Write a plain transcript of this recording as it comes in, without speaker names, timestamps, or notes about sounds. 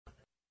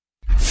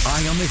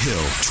Eye on the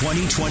Hill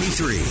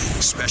 2023.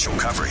 Special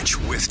coverage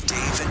with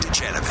Dave and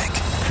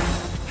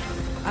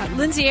Dujanovic.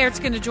 Lindsay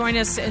Airt's going to join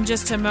us in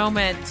just a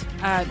moment.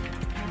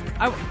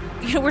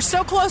 We're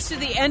so close to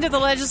the end of the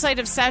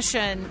legislative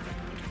session.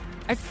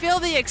 I feel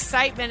the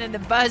excitement and the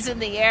buzz in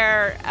the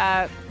air.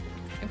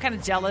 I'm kind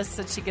of jealous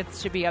that she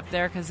gets to be up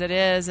there because it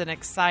is an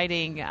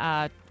exciting,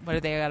 what are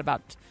they at,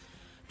 about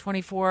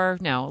 24?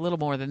 No, a little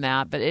more than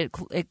that. But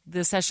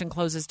the session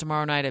closes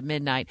tomorrow night at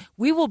midnight.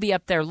 We will be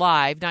up there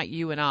live, not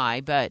you and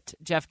I, but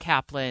Jeff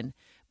Kaplan,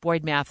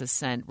 Boyd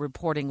Matheson,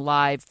 reporting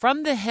live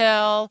from the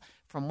Hill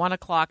from 1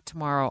 o'clock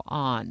tomorrow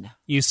on.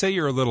 You say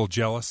you're a little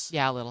jealous?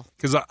 Yeah, a little.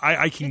 Because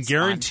I can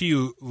guarantee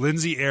you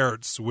Lindsay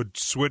Airts would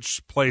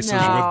switch places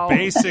No, with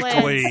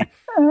basically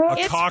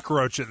It's a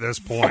cockroach at this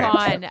point.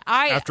 Fun.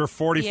 After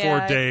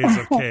 44 days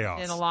of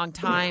chaos. In a long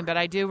time, but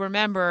I do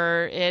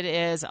remember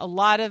it's a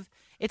lot of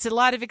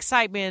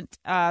excitement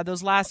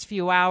those last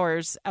few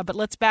hours. But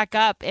let's back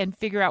up and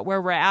figure out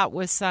where we're at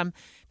with some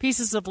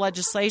pieces of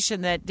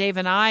legislation that Dave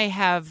and I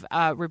have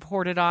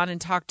reported on and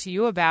talked to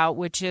you about,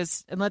 which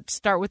is, and let's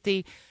start with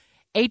the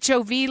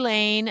HOV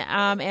lane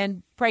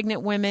and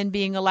pregnant women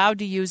being allowed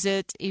to use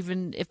it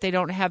even if they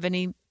don't have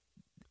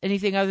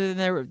anything other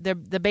than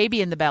the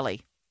baby in the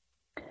belly.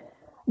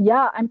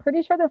 Yeah, I'm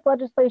pretty sure this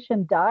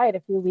legislation died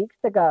a few weeks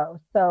ago.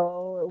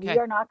 So we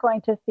are not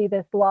going to see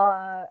this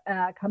law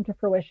come to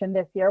fruition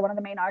this year. One of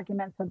the main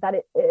arguments is that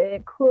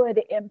it could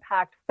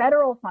impact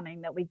federal funding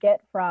that we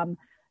get from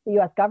the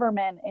U.S.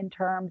 government in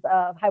terms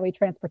of highway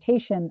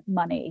transportation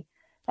money.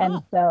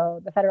 And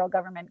so the federal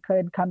government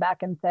could come back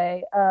and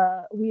say,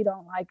 we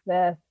don't like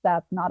this.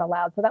 That's not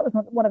allowed. So that was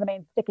one of the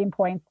main sticking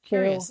points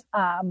for this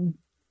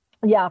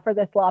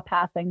law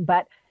passing.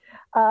 But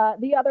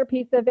the other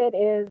piece of it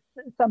is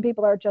some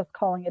people are just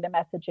calling it a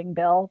messaging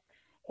bill,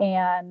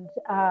 and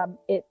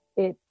it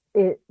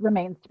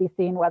remains to be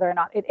seen whether or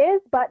not it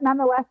is. But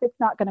nonetheless, it's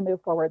not going to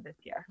move forward this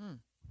year.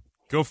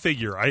 Go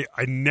figure. I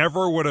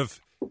never would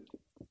have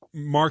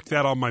marked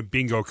that on my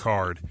bingo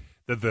card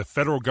that the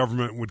federal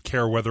government would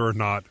care whether or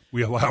not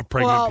we allow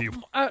pregnant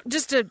people.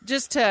 Just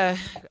to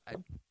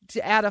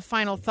add a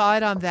final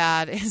thought on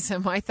that is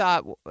my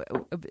thought: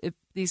 if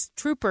these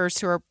troopers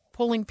who are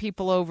pulling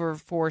people over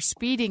for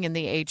speeding in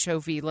the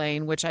HOV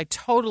lane, which I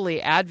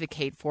totally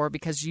advocate for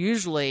because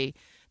usually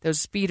those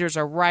speeders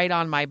are right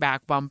on my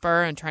back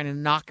bumper and trying to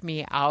knock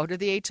me out of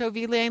the HOV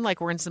lane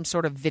like we're in some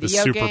sort of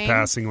video game. The super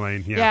passing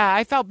lane, Yeah,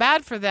 I felt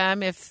bad for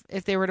them if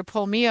they were to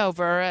pull me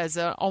over as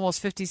an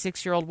almost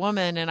 56-year-old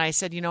woman and I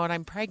said, you know what,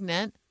 I'm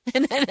pregnant.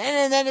 And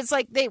then it's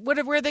like,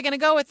 where are they going to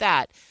go with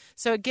that?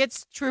 So it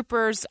gets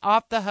troopers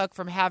off the hook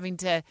from having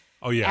to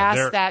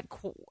ask that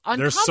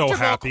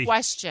uncomfortable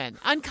question.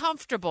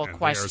 Uncomfortable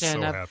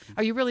question of,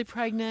 are you really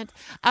pregnant?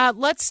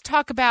 Let's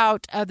talk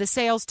about the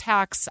sales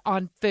tax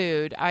on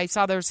food. I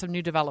saw there were some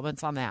new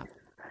developments on that.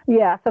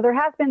 Yeah, so there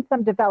has been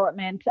some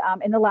development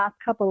in the last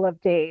couple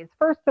of days.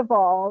 First of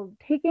all,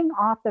 taking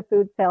off the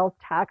food sales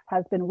tax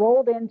has been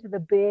rolled into the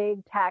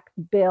big tax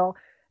bill,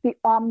 the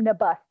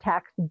omnibus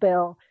tax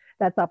bill.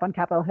 That's up on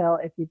Capitol Hill,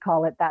 if you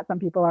call it that. Some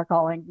people are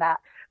calling that.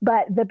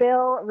 But the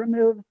bill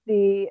removes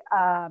the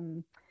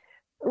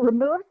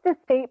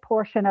state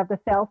portion of the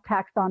sales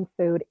tax on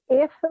food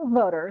if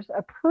voters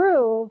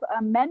approve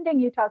amending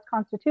Utah's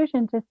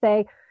constitution to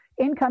say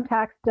income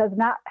tax does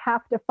not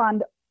have to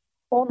fund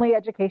only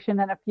education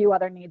and a few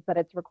other needs that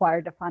it's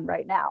required to fund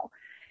right now.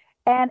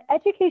 And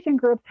education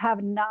groups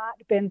have not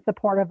been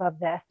supportive of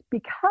this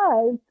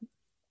because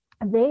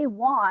they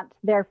want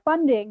their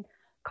funding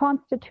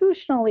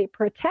constitutionally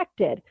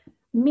protected,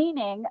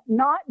 meaning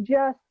not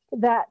just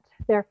that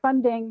their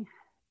funding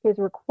is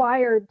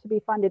required to be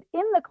funded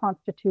in the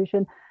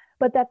Constitution,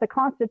 but that the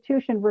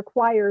Constitution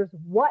requires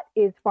what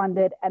is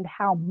funded and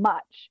how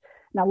much.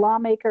 Now,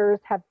 lawmakers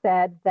have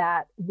said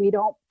that we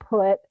don't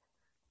put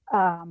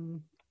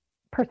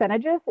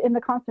percentages in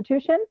the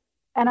Constitution,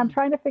 and I'm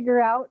trying to figure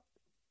out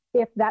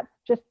if that's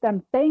just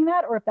them saying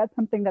that or if that's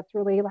something that's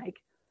really like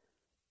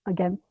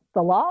against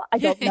the law. I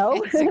don't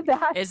know.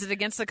 Is it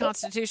against the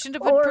Constitution to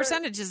put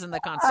percentages in the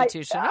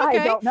Constitution? I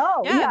don't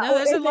know. No,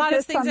 there's a lot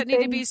of things that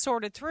need to be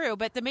sorted through.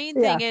 But the main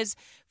thing is,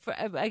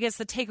 I guess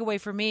the takeaway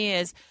for me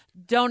is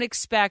don't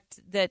expect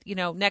that,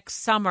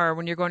 next summer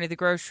when you're going to the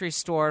grocery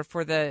store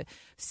for the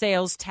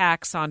sales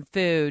tax on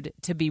food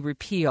to be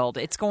repealed.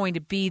 It's going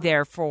to be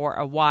there for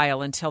a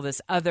while until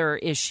this other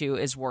issue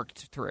is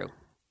worked through.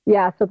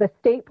 Yeah, so the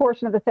state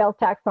portion of the sales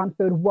tax on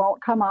food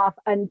won't come off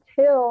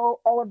until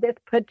all of this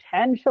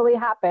potentially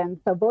happens.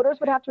 So voters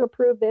would have to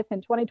approve this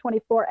in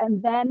 2024,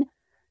 and then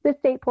the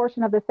state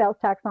portion of the sales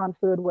tax on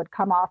food would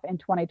come off in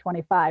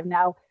 2025.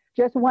 Now,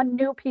 just one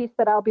new piece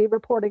that I'll be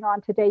reporting on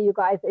today, you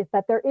guys, is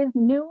that there is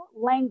new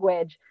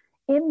language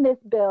in this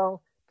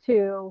bill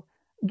to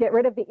get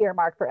rid of the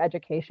earmark for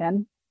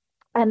education.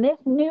 And this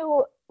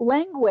new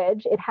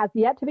language, it has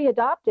yet to be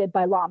adopted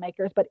by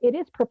lawmakers, but it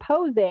is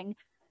proposing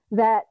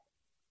that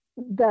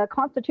the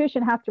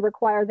Constitution has to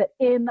require that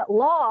in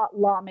law,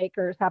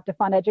 lawmakers have to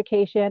fund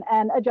education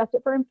and adjust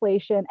it for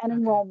inflation and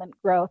enrollment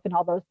growth and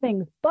all those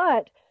things.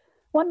 But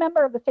one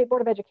member of the State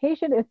Board of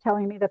Education is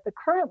telling me that the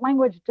current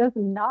language does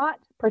not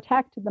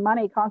protect the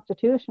money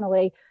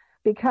constitutionally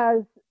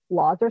because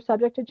laws are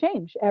subject to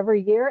change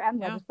every year and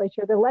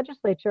legislature to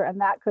legislature,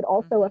 and that could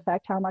also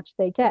affect how much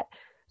they get.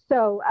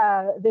 So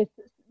this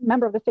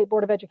member of the State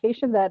Board of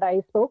Education that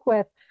I spoke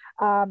with,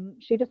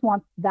 she just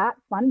wants that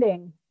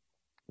funding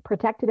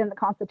protected in the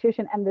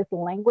Constitution, and this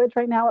language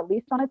right now, at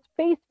least on its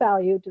face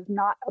value, does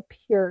not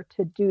appear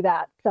to do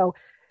that. So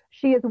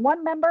she is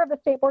one member of the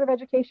State Board of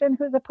Education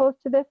who's opposed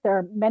to this. There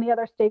are many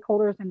other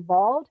stakeholders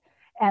involved,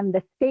 and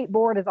the state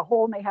board as a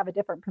whole may have a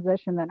different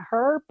position than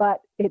her,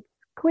 but it's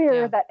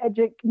clear that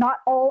not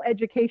all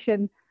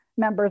education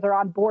members are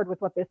on board with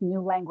what this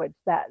new language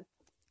says.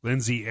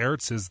 Lindsay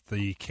Aerts is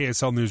the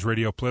KSL News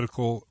Radio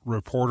political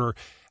reporter.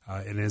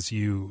 And as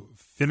you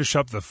finish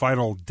up the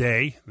final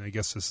day, and I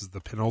guess this is the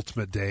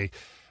penultimate day,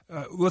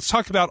 let's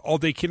talk about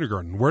all-day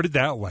kindergarten. Where did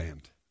that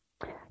land?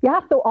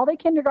 Yeah, so all-day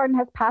kindergarten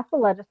has passed the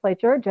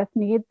legislature, just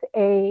needs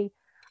a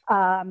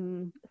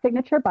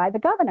signature by the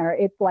governor.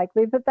 It's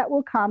likely that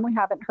will come. We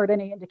haven't heard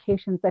any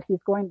indications that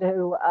he's going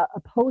to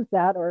oppose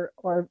that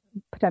or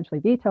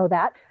potentially veto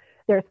that.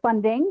 There's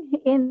funding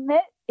in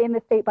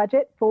the state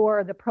budget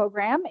for the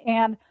program.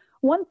 And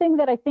one thing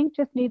that I think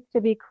just needs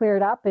to be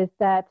cleared up is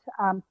that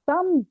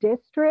some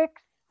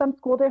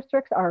school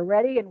districts are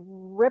ready and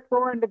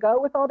rip-roaring to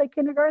go with all-day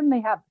kindergarten. They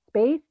have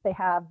space, they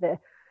have the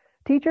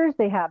teachers,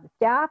 they have the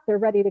staff, they're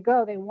ready to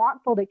go. They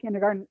want full-day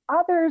kindergarten.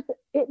 Others,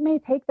 it may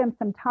take them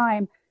some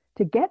time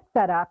to get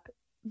set up.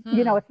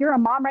 You know, if you're a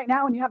mom right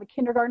now and you have a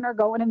kindergartner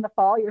going in the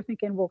fall, you're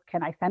thinking, well,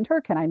 can I send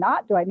her? Can I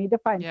not? Do I need to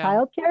find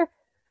childcare?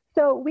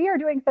 So we are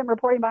doing some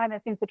reporting behind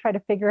the scenes to try to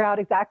figure out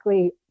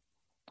exactly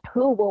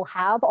who will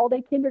have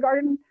all-day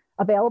kindergarten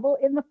available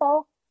in the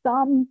fall.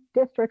 Some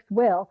districts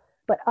will,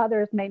 but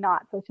others may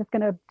not. So it's just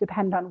going to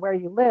depend on where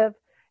you live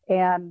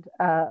and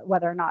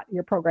whether or not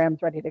your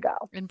program's ready to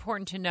go.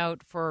 Important to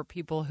note for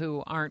people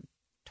who aren't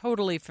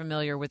totally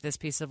familiar with this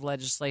piece of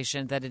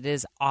legislation that it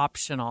is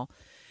optional.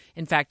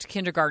 In fact,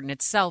 kindergarten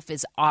itself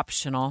is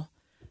optional,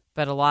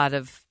 but a lot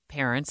of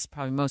parents,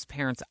 probably most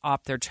parents,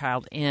 opt their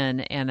child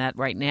in, and that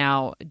right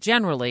now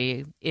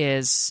generally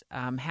is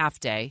half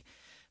day.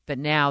 But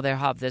now they'll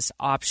have this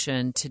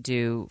option to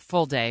do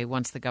full day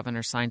once the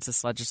governor signs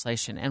this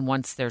legislation and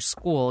once their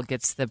school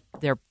gets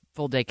their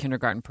full day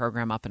kindergarten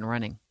program up and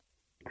running.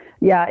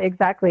 Yeah,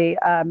 exactly.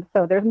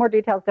 So there's more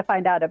details to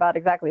find out about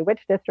exactly which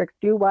districts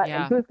do what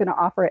and who's going to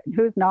offer it and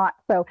who's not.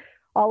 So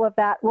all of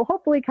that will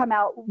hopefully come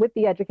out with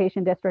the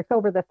education districts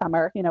over the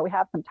summer. You know, we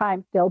have some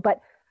time still,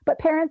 but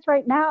parents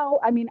right now,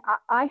 I mean,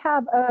 I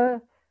have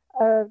a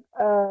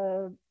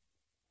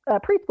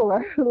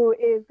preschooler who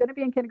is going to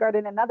be in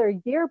kindergarten another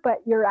year,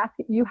 but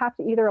you have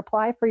to either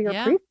apply for your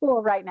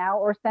preschool right now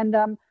or send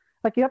them,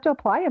 like you have to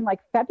apply in like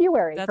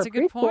February for preschool,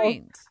 good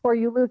point. Or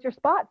you lose your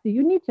spot. So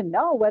you need to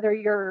know whether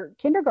your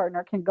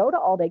kindergartner can go to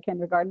all-day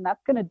kindergarten.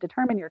 That's going to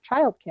determine your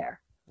child care.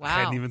 Wow. I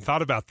hadn't even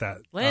thought about that,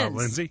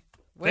 Lindsay.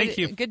 Thank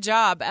you. Good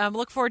job.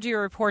 Look forward to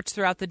your reports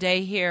throughout the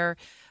day here.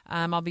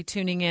 I'll be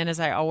tuning in, as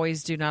I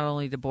always do, not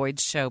only to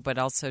Boyd's show, but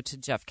also to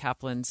Jeff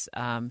Kaplan's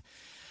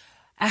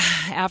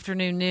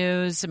afternoon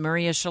news.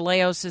 Maria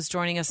Chaleos is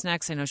joining us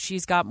next. I know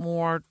she's got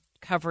more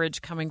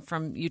coverage coming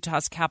from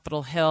Utah's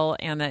Capitol Hill.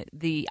 And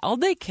the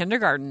all-day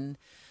kindergarten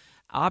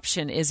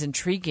option is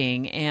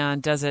intriguing.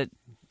 And does it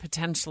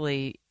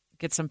potentially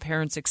get some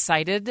parents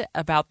excited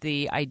about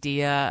the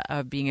idea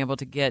of being able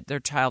to get their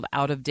child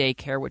out of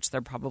daycare, which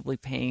they're probably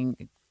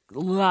paying a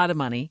lot of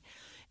money,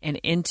 and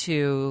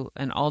into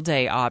an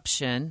all-day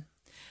option,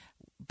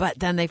 but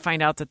then they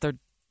find out that their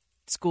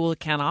school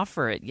can't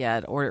offer it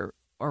yet or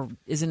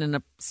isn't in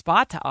a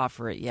spot to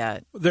offer it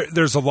yet?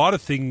 There's a lot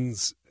of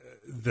things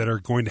that are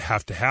going to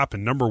have to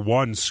happen. Number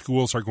one,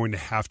 schools are going to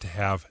have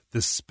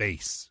the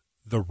space,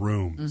 the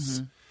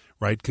rooms,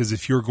 right? Because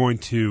if you're going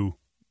to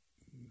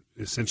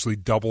essentially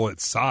double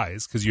its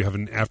size, because you have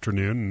an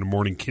afternoon and a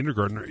morning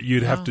kindergarten,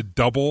 you'd have to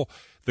double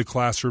the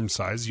classroom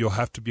size. You'll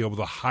have to be able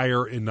to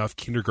hire enough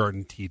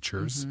kindergarten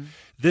teachers.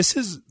 This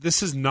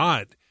is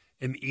not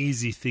an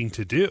easy thing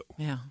to do.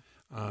 Yeah.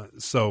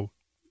 So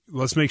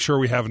let's make sure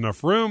we have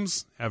enough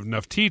rooms, have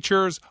enough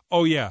teachers.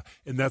 Oh, yeah,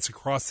 and that's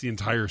across the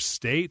entire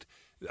state.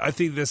 I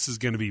think this is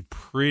going to be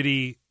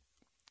pretty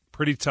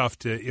tough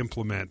to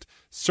implement,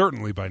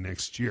 certainly by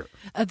next year.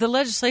 The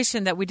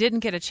legislation that we didn't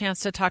get a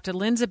chance to talk to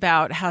Linz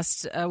about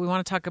we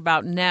want to talk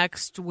about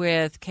next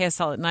with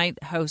KSL at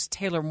Night host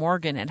Taylor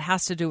Morgan. It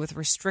has to do with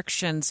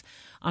restrictions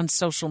on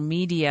social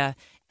media,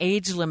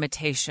 age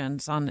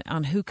limitations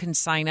on who can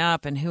sign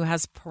up and who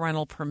has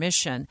parental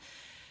permission.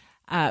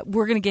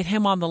 We're going to get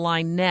him on the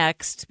line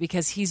next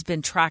because he's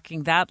been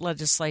tracking that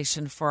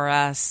legislation for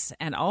us.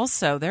 And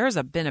also,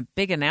 there's been a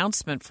big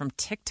announcement from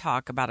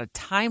TikTok about a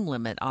time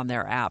limit on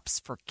their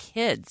apps for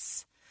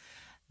kids.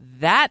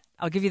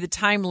 I'll give you the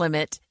time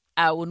limit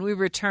when we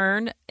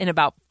return in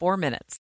about 4 minutes.